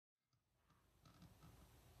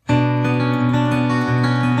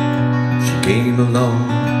came along,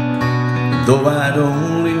 though I'd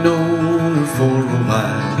only known her for a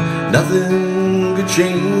while. Nothing could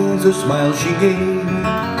change the smile she gave.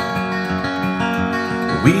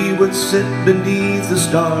 We would sit beneath the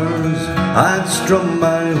stars, I'd strum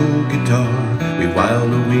my old guitar. We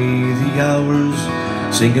whiled away the hours,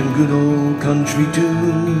 singing good old country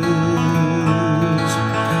tunes.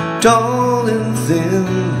 Tall and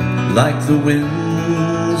thin, like the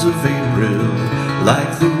winds of April,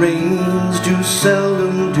 like the rains, too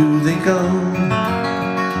seldom do they come.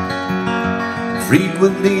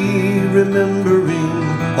 Frequently remembering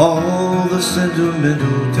all the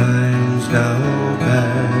sentimental times now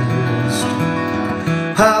past.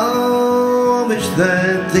 How I wish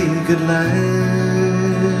that they could last.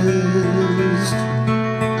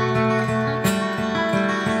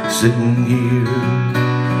 Sitting here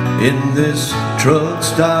in this truck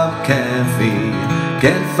stop cafe,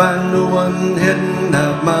 can't find no one heading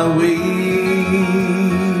out my way.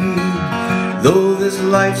 Though this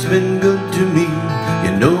life's been good to me,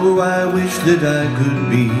 you know I wish that I could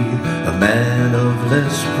be a man of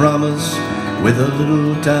less promise with a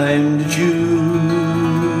little time to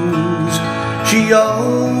choose. She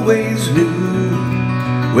always knew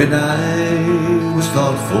when I was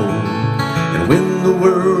thoughtful, and when the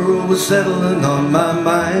world was settling on my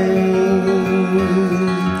mind.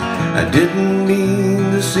 I didn't mean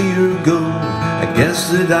to see her go, I guess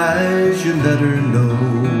that I should let her know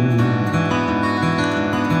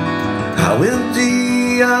how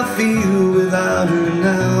empty I feel without her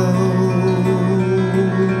now.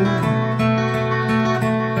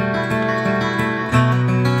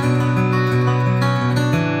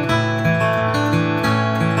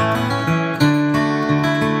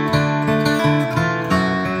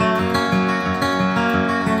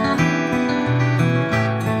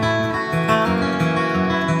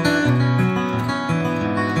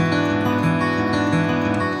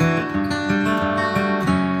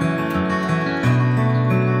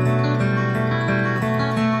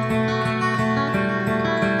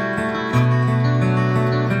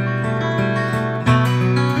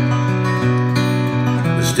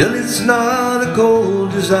 Still it's not a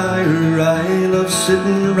cold desire. I love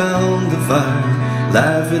sitting around the fire,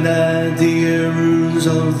 laughing at the errors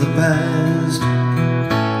of the past.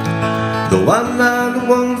 Though I'm not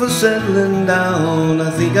one for settling down, I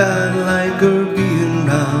think I'd like her being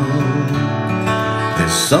round.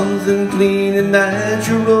 There's something clean and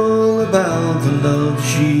natural about the love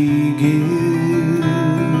she gives.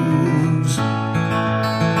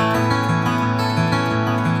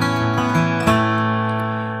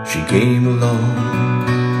 She came along,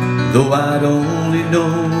 though I'd only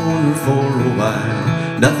known her for a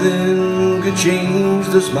while. Nothing could change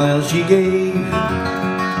the smile she gave.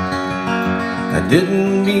 I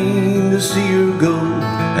didn't mean to see her go,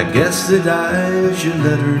 I guess that I should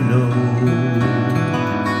let her know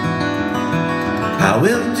how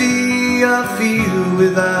empty I feel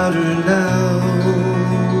without her now.